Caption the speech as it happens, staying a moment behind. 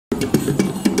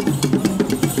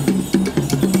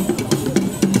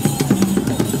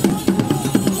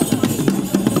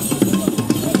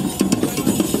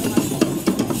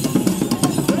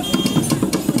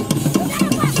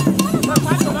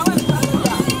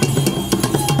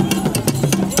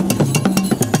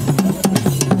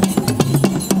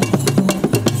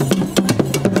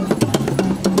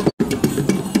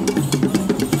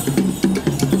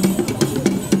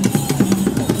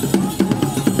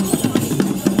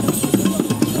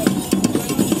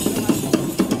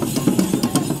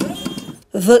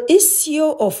The issue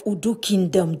of Udu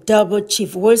Kingdom Double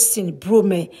Chief Wilson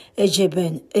Brume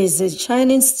EJEBEN is a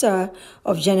shining star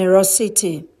of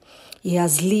generosity. He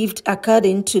has lived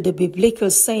according to the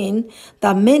biblical saying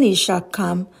that many shall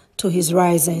come to his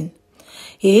rising.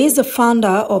 He is the founder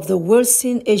of the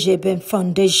Wilson EJEBEN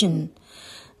Foundation.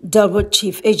 Double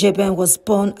Chief EJEBEN was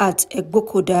born at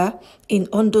Egbokoda in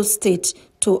Ondo State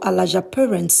to Alaja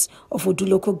parents of Udu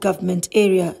local government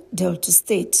area, Delta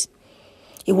State.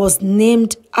 He was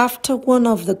named after one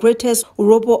of the greatest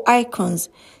Urobo icons,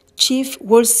 Chief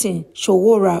Wilson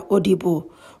Showora Odibo,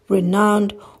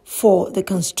 renowned for the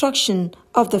construction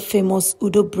of the famous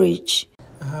Udo Bridge.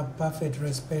 I have perfect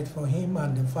respect for him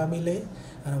and the family,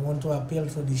 and I want to appeal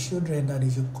to the children that they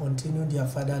should continue their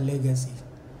father's legacy.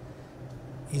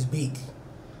 It's big.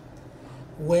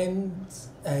 When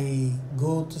I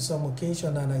go to some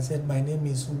occasion and I said, my name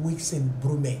is Wilson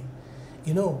Brume,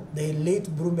 you know, the late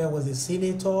Brume was a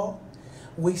senator.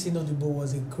 Wilson Odibo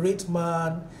was a great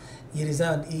man.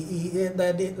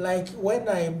 Like when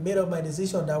I made up my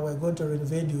decision that we're going to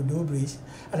renovate the Udo Bridge,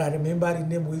 and I remember the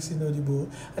name Wilson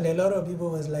Odibo, and a lot of people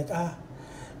was like,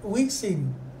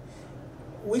 Wilson,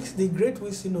 the great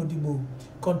Wilson Odibo,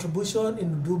 contribution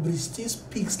in Udo Bridge still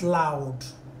speaks loud.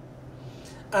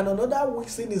 And another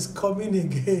Wilson is coming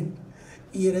again.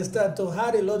 You understand, to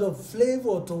add a lot of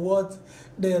flavor to what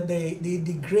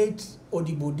the great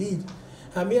Odibo did.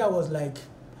 I mean, I was like,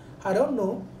 I don't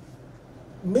know.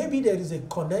 Maybe there is a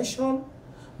connection,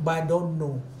 but I don't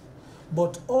know.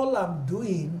 But all I'm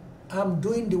doing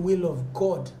the will of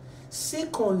God.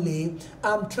 Secondly,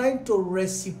 I'm trying to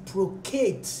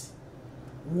reciprocate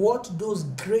what those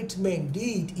great men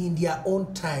did in their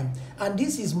own time. And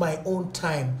this is my own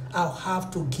time. I'll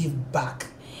have to give back.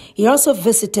 He also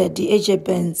visited the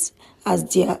EJEBENs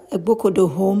at their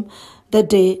Egbokodo home the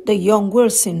day the young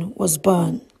Wilson was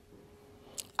born.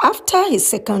 After his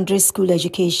secondary school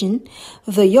education,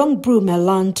 the young Brume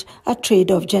learned a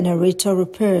trade of generator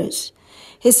repairs.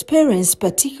 His parents,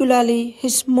 particularly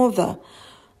his mother,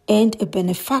 and a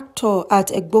benefactor at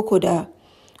Egbokoda,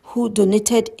 who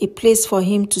donated a place for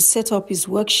him to set up his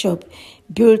workshop,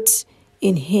 built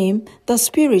in him the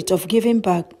spirit of giving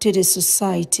back to the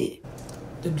society.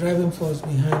 The driving force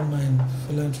behind my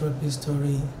philanthropy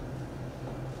story,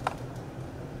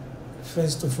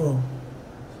 first of all,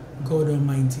 God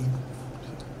Almighty.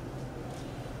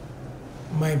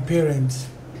 My parents,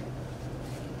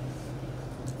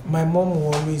 my mom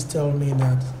will always tell me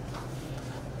that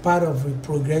part of the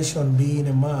progression being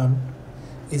a man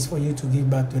is for you to give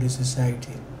back to the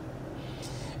society.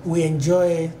 We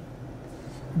enjoy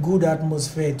good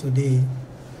atmosphere today.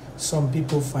 Some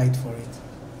people fight for it.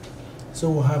 So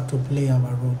we'll have to play our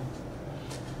role.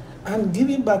 And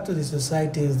giving back to the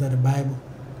society is that the Bible.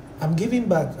 I'm giving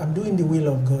back. I'm doing the will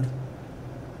of God.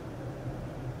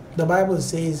 The Bible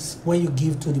says when you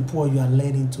give to the poor, you are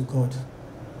lending to God.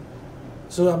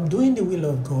 So I'm doing the will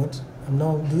of God. I'm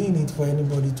not doing it for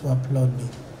anybody to applaud me.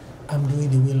 I'm doing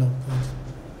the will of God.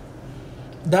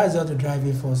 That's just the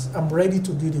driving force. I'm ready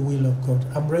to do the will of God.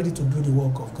 I'm ready to do the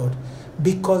work of God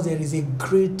because there is a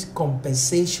great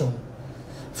compensation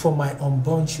for my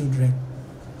unborn children.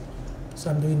 So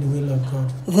I'm doing the will of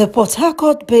God. The Port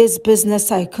Harcourt-based business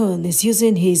tycoon is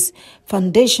using his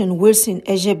foundation, Wilson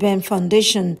EJEBEN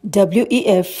Foundation,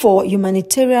 WEF, for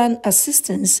humanitarian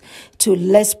assistance to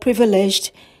less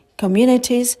privileged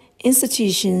communities,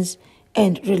 institutions,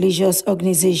 and religious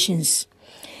organizations.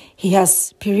 He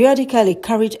has periodically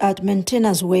carried out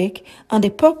maintenance work on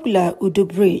the popular Udo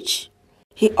Bridge.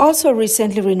 He also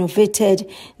recently renovated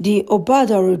the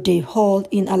Obadarode Hall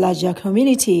in Alaja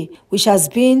community, which has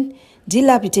been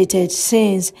dilapidated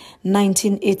since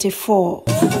 1984.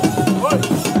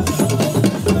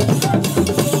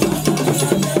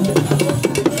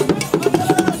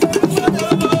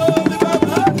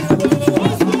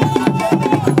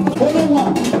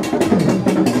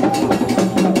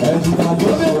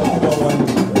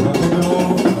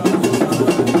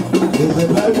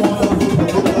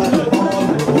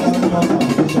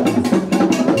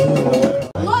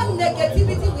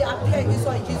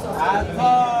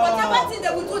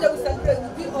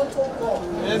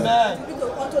 Amen.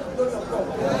 Unto the glory of God.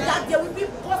 That there will be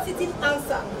positive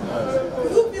answer.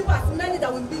 You people, as many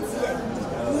that will be here,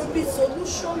 will be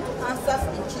solution to answers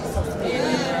in Jesus' name.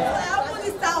 I open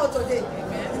this out today.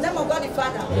 In the name of God the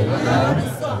Father, and the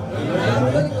Son, and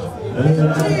the Holy Ghost. In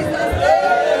Jesus'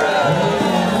 name.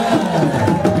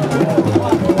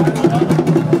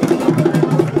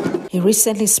 He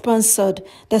recently sponsored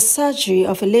the surgery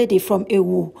of a lady from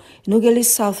Ewu, Nugeli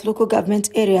South local government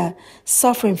area,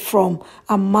 suffering from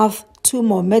a mouth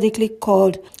tumor medically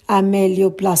called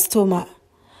amelioblastoma.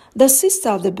 The sister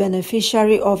of the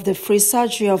beneficiary of the free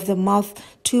surgery of the mouth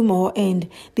tumor and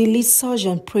the lead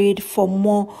surgeon prayed for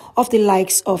more of the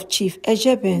likes of Chief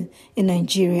EJEBEN in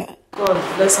Nigeria. God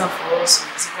bless her for us.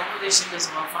 It's a congratulations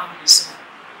to my family soon.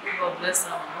 God bless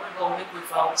her. God make me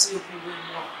for see people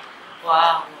more.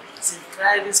 Wow. It's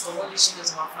a this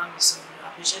congratulations to my family soon.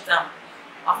 I appreciate them.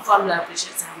 Our family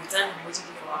appreciate them. We thank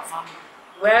you for our family.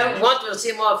 Well, we want to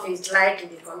see more of his life in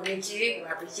the community.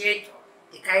 We appreciate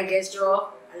the kind gesture.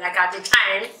 Like at the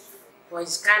time, for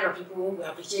his kind of people, we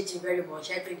appreciate him very much,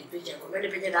 helping the patient. Many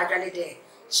patients are actually there,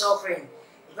 suffering.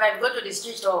 If I go to the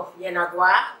streets of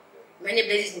Yenagua, many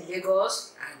places in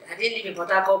Lagos, and I didn't live in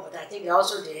Port Harcourt, but I think they're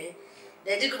also there.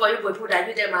 They think for people that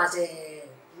use them as a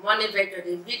money vector.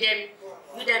 They use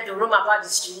them to roam about the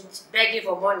streets, begging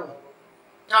for money.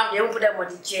 Some they won't put them on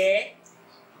the chair.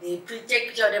 They take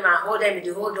picture of them and hold them in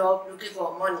the hold up, looking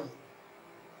for money.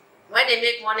 When they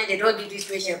make money, they don't give this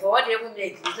patient. For what they even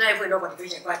make, it's not even enough for the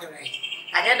patient, quite all right.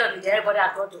 At the end of the day, everybody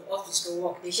has gone to office to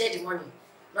work. They share the money,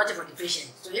 nothing for the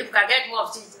patient. So if we can get more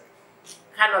of this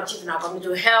kind of chief in our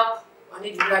community to help on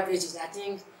individual basis, I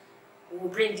think we will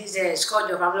bring this scourge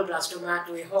of amyloblastoma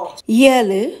to a halt.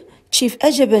 Yearly, Chief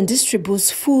EJEBEN distributes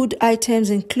food items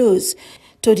and clothes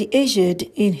to the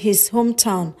aged in his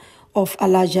hometown of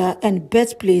Alaja and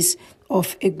birthplace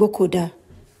of Egbokoda.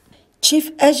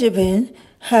 Chief EJEBEN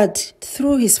had,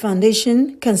 through his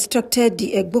foundation, constructed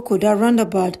the Egbokoda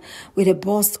roundabout with a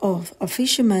bust of a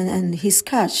fisherman and his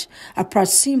catch, a proud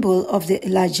symbol of the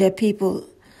Elijah people.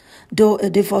 Though a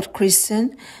devout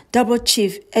Christian, Double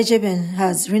Chief EJEBEN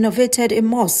has renovated a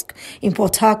mosque in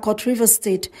Port Harcourt, Rivers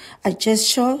State, a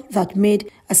gesture that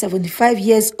made a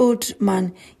 75-year-old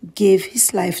man give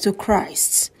his life to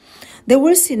Christ. The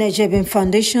Wilson EJEBEN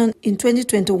Foundation in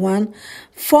 2021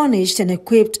 furnished and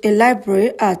equipped a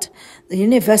library at the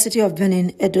University of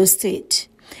Benin, Edo State.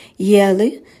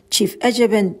 Yearly, Chief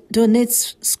EJEBEN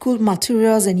donates school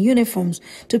materials and uniforms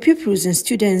to pupils and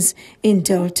students in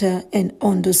Delta and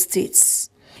Ondo states.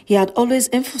 He had always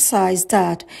emphasized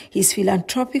that his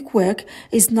philanthropic work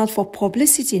is not for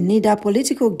publicity, neither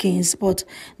political gains, but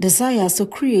desires to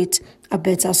create a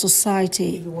better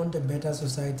society. If you want a better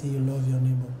society, you love your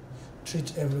neighbor.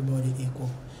 Treat everybody equal.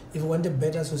 If we want a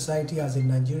better society as in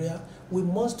Nigeria, we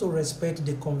must to respect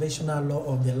the conventional law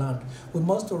of the land. We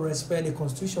must to respect the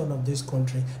constitution of this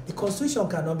country. The constitution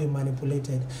cannot be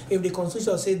manipulated. If the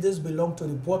constitution says this belongs to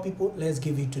the poor people, let's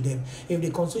give it to them. If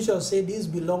the constitution says this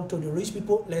belongs to the rich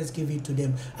people, let's give it to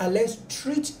them. And let's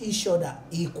treat each other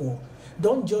equal.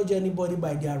 Don't judge anybody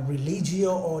by their religion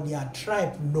or their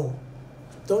tribe, no.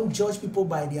 Don't judge people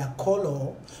by their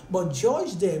color, but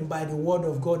judge them by the word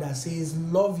of God that says,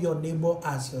 love your neighbor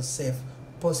as yourself.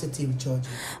 Positive judging.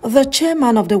 The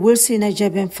chairman of the Wilson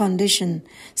EJEBEN Foundation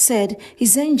said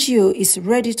his NGO is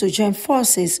ready to join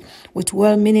forces with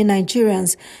well-meaning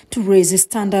Nigerians to raise the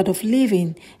standard of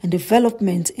living and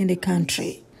development in the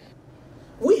country.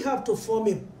 We have to form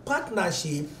a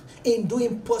partnership in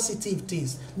doing positive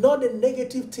things, not the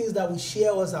negative things that will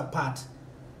share us apart.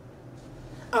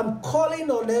 I'm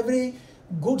calling on every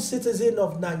good citizen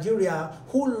of Nigeria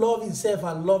who love himself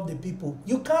and love the people.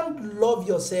 You can't love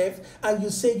yourself and you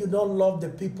say you don't love the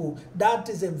people. That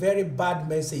is a very bad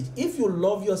message. If you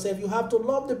love yourself, you have to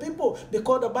love the people,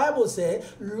 because the Bible says,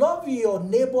 love your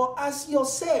neighbor as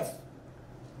yourself.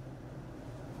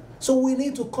 So we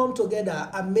need to come together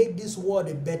and make this world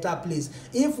a better place.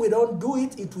 If we don't do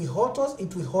it, it will hurt us,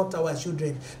 it will hurt our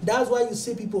children. That's why you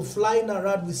see people flying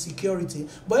around with security.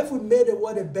 But if we made the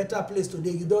world a better place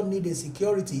today, you don't need a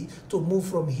security to move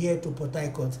from here to Port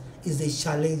Harcourt. It's a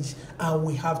challenge and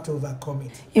we have to overcome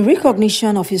it. In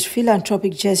recognition of his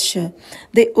philanthropic gesture,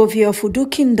 the Ovie of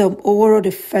Udu Kingdom, Oworo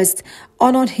I,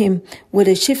 honored him with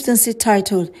a chieftaincy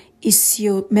title,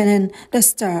 Isio Menen, the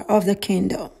Star of the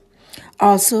Kingdom.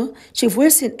 Also, Chief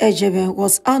Wilson EJEBEN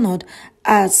was honored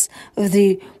as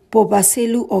the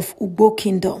Bobaselu of Ugbo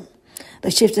Kingdom.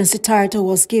 The chieftaincy title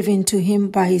was given to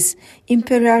him by His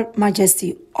Imperial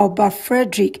Majesty Oba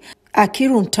Frederick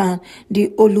Akiruntan, the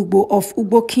Olugbo of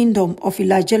Ugbo Kingdom of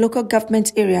Ilaje local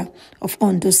government area of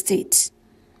Ondo State.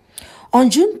 On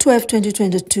June 12,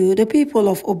 2022, the people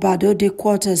of Obado de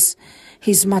Quarters,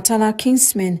 his maternal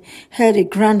kinsmen, held a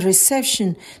grand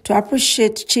reception to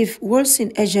appreciate Chief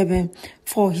Wilson EJEBEN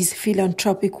for his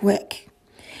philanthropic work.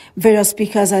 Various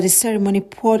speakers at the ceremony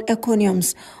poured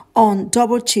encomiums on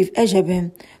Double Chief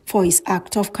EJEBEN for his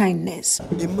act of kindness.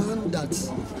 A man that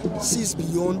sees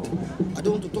beyond. I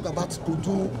don't want to talk about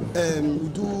Udu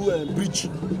Bridge.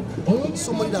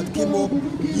 Somebody that came up,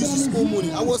 used his own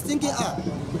money. I was thinking,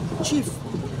 Chief,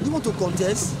 you want to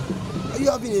contest? are you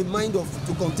having a mind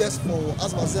to contest for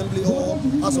House of Assembly or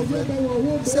House of Rep?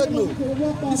 He said, no,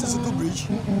 this is Udu Bridge.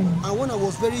 And when I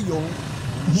was very young,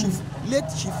 late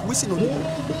Chief Wisin Odibo,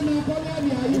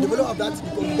 the developer of that,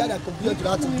 because the guy that compared to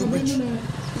that Udu Bridge,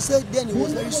 he said then he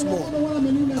was very small.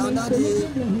 And that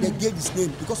they gave his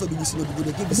name, because of the Wisin Odibo,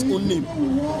 they gave his own name,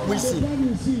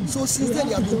 Wisin. So since then,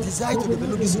 they have been designed to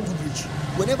develop this Udu Bridge.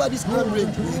 Whenever this grand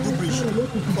range, the Udu Bridge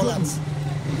collapse,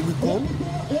 he will come,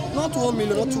 not 1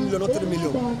 million, not 2 million, not 3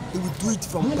 million. He will do it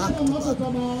from back to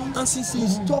back. And since he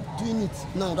stopped doing it,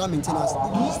 now that maintenance,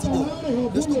 he's still there.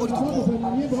 There's nobody to call.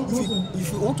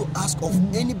 If you want to ask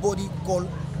of anybody called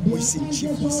Wisin,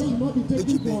 Chief Wisin,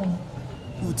 EJEBEN,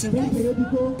 you would think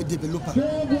of a developer.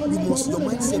 Your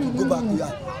mindset will go back to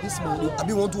this man. I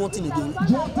be want to want thing again. I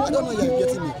don't know you're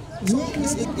getting me. So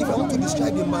if I want to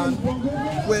describe a man,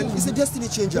 well, he's a destiny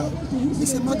changer.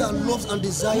 He's a man that loves and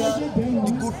desires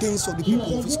the good things of the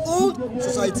people of his own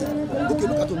society. Okay,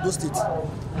 look at Ondo State.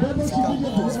 If you can go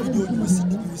to this video, you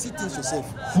will see things yourself.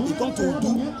 You come to Ondo,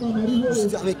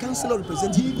 I'm a councillor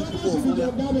representing the people of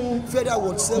Ondo. Federal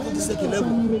Ward 7, the second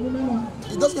level.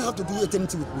 He doesn't have to do anything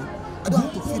with me. I don't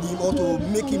have to feed him or to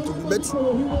make him to be, but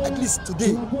at least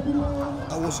today,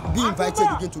 I was being invited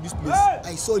again to this place.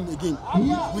 I saw him again,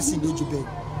 Wisin EJEBEN.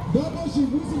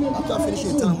 After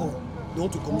finishing the town hall, they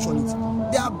want to commission it.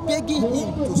 They are begging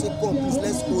him to say, come, please,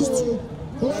 let's host you.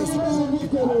 That is the good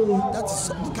people. That is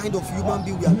the kind of human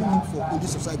being we are looking for in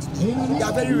this society. They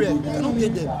are very rare. You cannot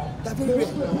get them. They are very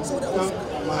rare. So that was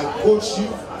my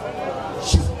co-chief,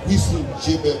 Chief Wisin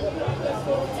EJEBEN.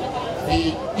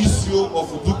 The issue of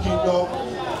Udu Kingdom,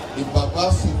 the Baba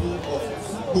Sibu of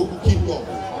Udu Kingdom.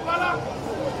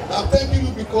 I'm thanking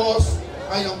you because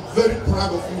I am very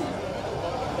proud of you.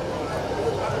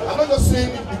 I'm not just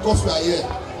saying it because we are here.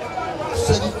 I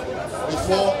said it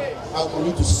before, I will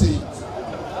need to say it.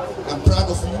 I'm proud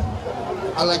of you.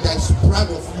 Alaga is proud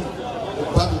of you. The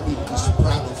Bible is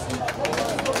proud of you.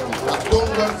 You have done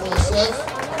well for yourself.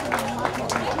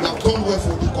 You have done well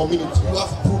for the community. You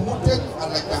have promoted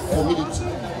Alaga community.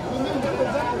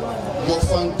 Your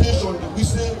foundation, the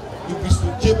Wisin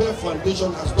EJEBEN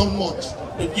Foundation, has done much.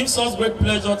 It gives us great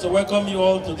pleasure to welcome you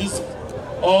all to this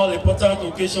all-important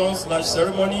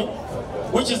occasion/ceremony,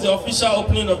 which is the official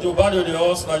opening of the Obado de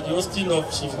Hall/the hosting of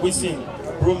Chief Wisin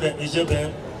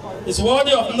EJEBEN. It's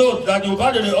worthy of note that the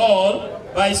Obado de Hall,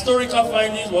 by historical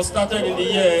findings, was started in the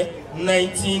year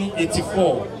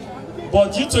 1984.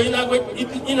 But due to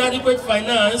inadequate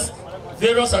finance,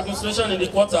 various administrations in the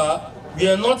quarter, we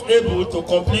are not able to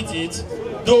complete it,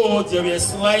 though there were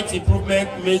slight improvement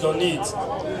made on it.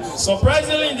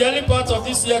 Surprisingly, in the early part of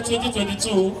this year,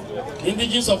 2022,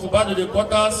 indigenes of Obado de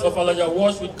quarters of Alaja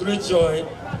watched with great joy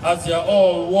as they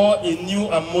all wore a new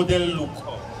and modern look.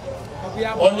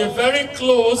 On a very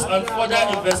close and further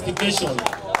investigation,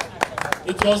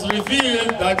 it was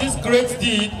revealed that this great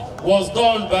deed was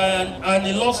done by an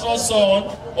illustrious son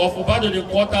of Obado de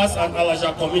quarters and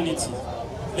Alaja community,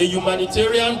 a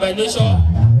humanitarian by nature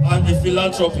and a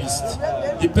philanthropist,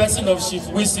 the person of Chief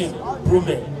Wisin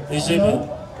EJEBEN.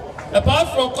 Apart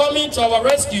from coming to our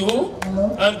rescue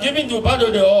and giving the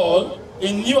Obado de Hall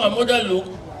a new and modern look,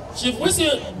 Chief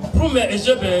Wisin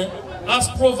EJEBEN has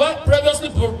previously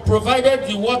provided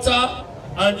the water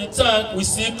and the tank we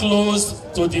see close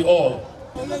to the hall.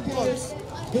 Because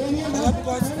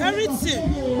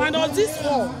everything, minus this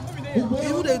hall,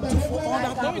 people they do for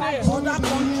other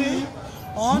country,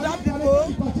 other people,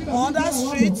 other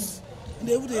streets.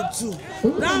 They would do.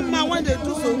 That man, when they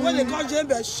do so, when they call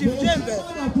Jembe, Chief Jembe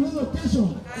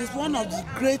is one of the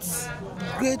great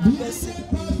person in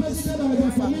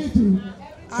this family.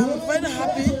 I'm very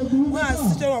happy when I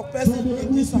see a person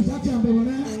in this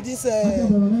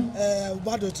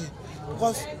Obado,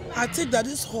 because I think that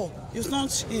this hall is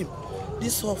not him.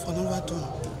 This hall for number 2.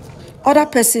 Other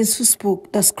persons who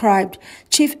spoke described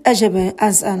Chief EJEBEN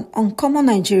as an uncommon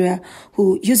Nigerian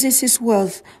who uses his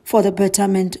wealth for the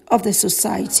betterment of the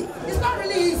society. It's not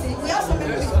really easy. We have so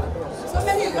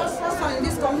many young persons in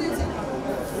this community.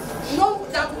 No,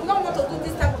 that do not want to do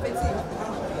this type of a thing.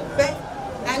 But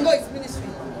I know it's ministry.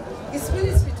 It's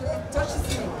ministry to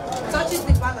touches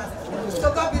the balance.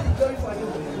 So God be the glory for you.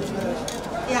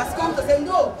 He has come to say,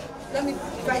 no, let me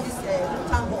try this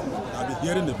town hall. I've been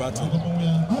hearing the battle.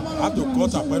 I have to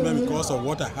court appointment because of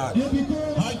what I had.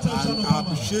 And I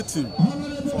appreciate him.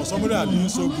 For somebody that doing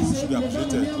so good, should be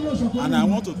appreciated. And I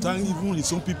want to thank even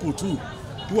his own people too,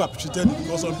 who appreciated it,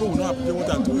 because some people will not appreciate what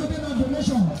I'm doing.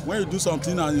 When you do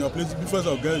something and your place, difference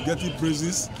of getting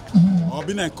praises or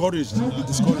being encouraged, you'll be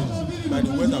discouraged by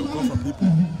the words that will come from people.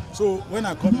 So when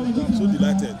I come, I'm so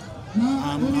delighted.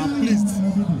 I'm pleased.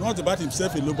 Not about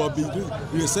himself alone, but the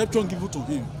reception given to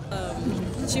him.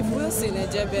 Chief Wilson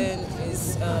EJEBEN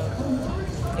is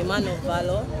a man of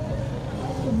valor,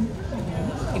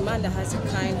 a man that has a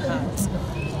kind heart.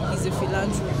 He's a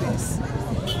philanthropist,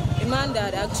 a man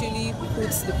that actually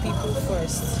puts the people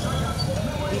first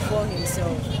before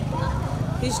himself.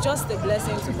 He's just a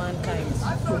blessing to mankind.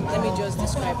 Let me just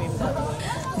describe him that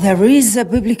way. There is a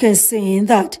biblical saying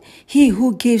that he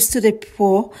who gives to the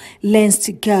poor lends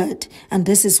to God, and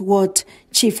this is what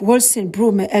Chief Wilson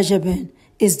Brume EJEBEN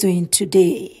is doing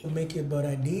today. Make it, but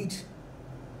I did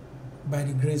by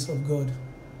the grace of God,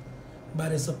 by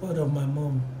the support of my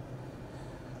mom.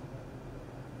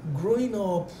 Growing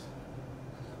up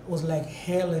was like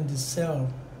hell in the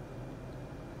cell.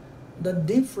 The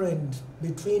difference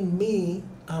between me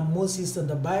and Moses in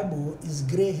the Bible is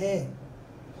gray hair.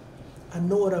 I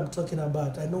know what I'm talking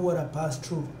about. I know what I passed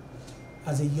through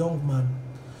as a young man.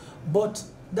 But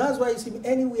that's why you see,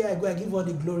 anywhere I go, I give all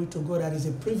the glory to God. That is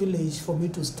a privilege for me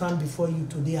to stand before you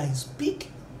today and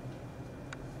speak.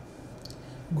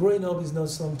 Growing up is not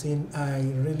something I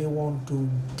really want to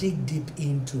dig deep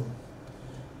into.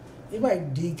 If I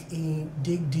dig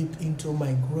deep into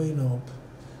my growing up,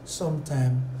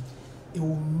 sometime it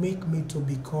will make me to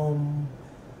become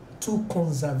too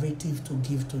conservative to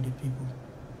give to the people.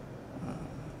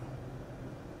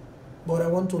 But I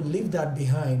want to leave that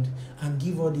behind and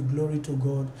give all the glory to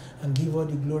God and give all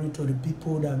the glory to the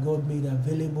people that God made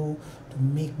available to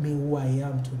make me who I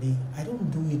am today. I don't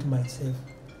do it myself.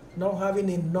 Not having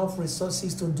enough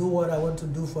resources to do what I want to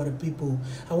do for the people.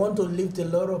 I want to lift a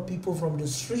lot of people from the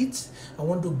streets. I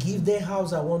want to give their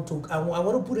house. I want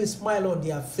to put a smile on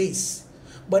their face.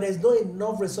 But there's not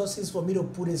enough resources for me to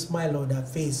put a smile on their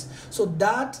face. So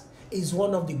that is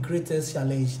one of the greatest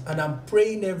challenges. And I'm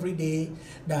praying every day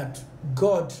that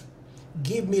God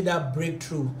give me that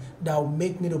breakthrough that will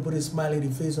make me to put a smile in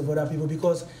the face of other people,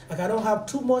 because I cannot have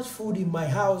too much food in my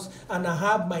house and I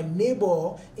have my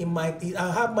neighbor in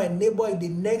the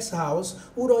next house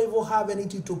who don't even have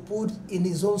anything to put in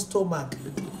his own stomach.